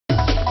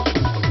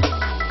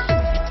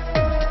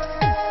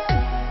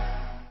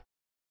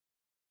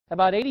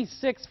About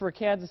 86 for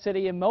Kansas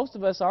City, and most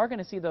of us are going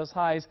to see those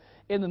highs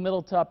in the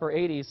middle to upper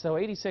 80s. So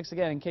 86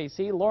 again in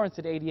KC, Lawrence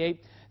at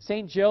 88,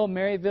 St. Joe,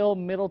 Maryville,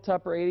 middle to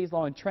upper 80s,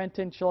 along with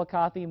Trenton,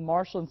 Chillicothe,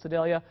 Marshall, and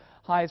Sedalia.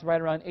 Highs right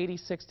around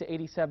 86 to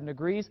 87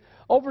 degrees.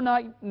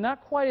 Overnight,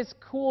 not quite as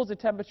cool as the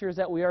temperatures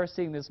that we are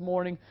seeing this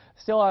morning.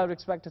 Still, I would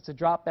expect us to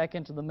drop back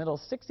into the middle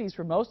 60s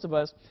for most of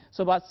us.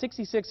 So about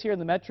 66 here in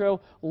the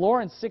metro,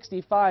 Lawrence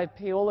 65,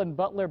 Paola and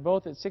Butler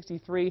both at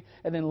 63,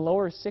 and then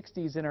lower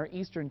 60s in our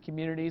eastern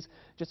communities.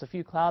 Just a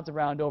few clouds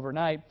around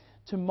overnight.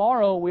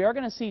 Tomorrow, we are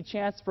going to see a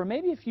chance for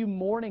maybe a few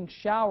morning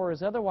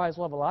showers. Otherwise,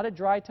 we'll have a lot of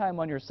dry time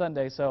on your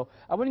Sunday, so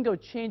I wouldn't go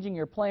changing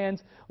your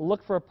plans.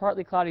 Look for a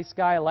partly cloudy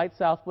sky, a light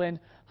south wind.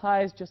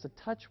 Highs just a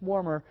touch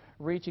warmer,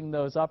 reaching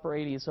those upper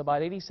 80s. So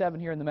about 87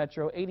 here in the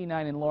metro,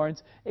 89 in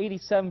Lawrence,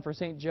 87 for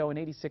St. Joe, and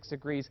 86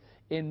 degrees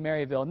in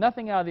Maryville.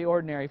 Nothing out of the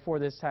ordinary for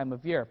this time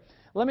of year.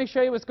 Let me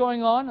show you what's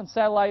going on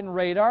satellite and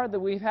radar. That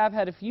we have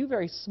had a few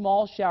very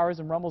small showers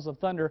and rumbles of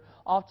thunder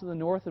off to the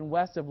north and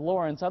west of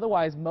Lawrence.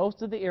 Otherwise,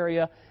 most of the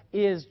area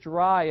is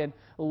dry. And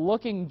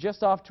looking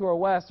just off to our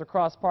west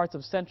across parts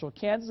of central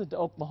Kansas into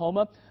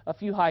Oklahoma, a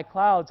few high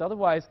clouds.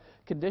 Otherwise,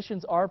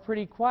 conditions are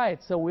pretty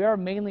quiet. So we are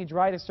mainly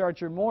dry to start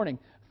your morning.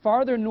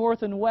 Farther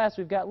north and west,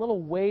 we've got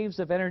little waves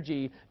of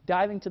energy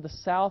diving to the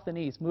south and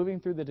east, moving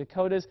through the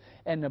Dakotas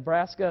and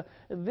Nebraska.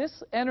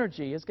 This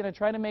energy is going to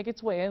try to make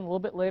its way in a little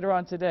bit later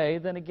on today,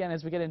 then again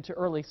as we get into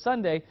early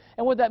Sunday.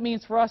 And what that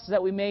means for us is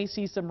that we may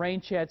see some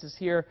rain chances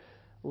here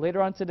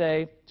later on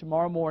today,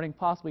 tomorrow morning,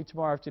 possibly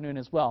tomorrow afternoon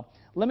as well.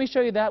 Let me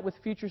show you that with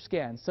future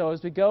scans. So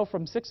as we go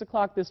from 6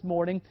 o'clock this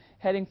morning,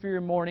 heading through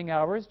your morning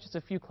hours, just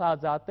a few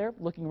clouds out there,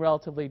 looking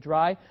relatively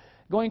dry.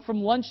 Going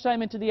from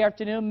lunchtime into the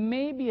afternoon,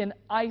 maybe an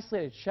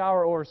isolated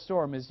shower or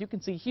storm. As you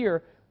can see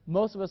here,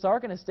 most of us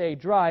are going to stay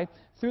dry.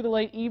 Through the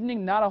late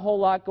evening, not a whole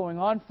lot going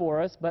on for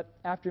us, but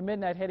after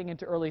midnight heading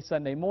into early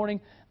Sunday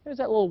morning, there's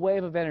that little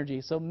wave of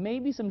energy. So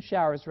maybe some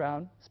showers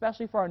around,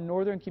 especially for our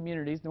northern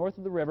communities north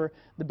of the river.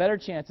 The better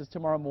chances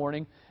tomorrow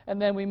morning.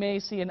 And then we may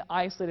see an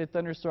isolated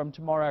thunderstorm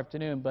tomorrow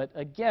afternoon. But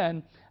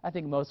again, I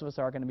think most of us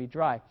are going to be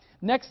dry.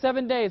 Next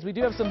 7 days, we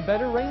do have some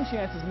better rain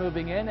chances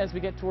moving in as we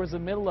get towards the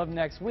middle of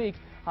next week.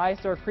 Highs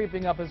start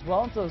creeping up as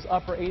well into those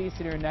upper 80s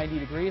to near 90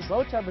 degrees.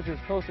 Low temperatures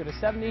closer to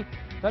 70.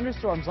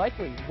 Thunderstorms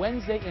likely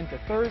Wednesday into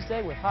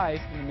Thursday with highs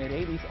in the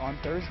mid-80s on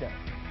Thursday.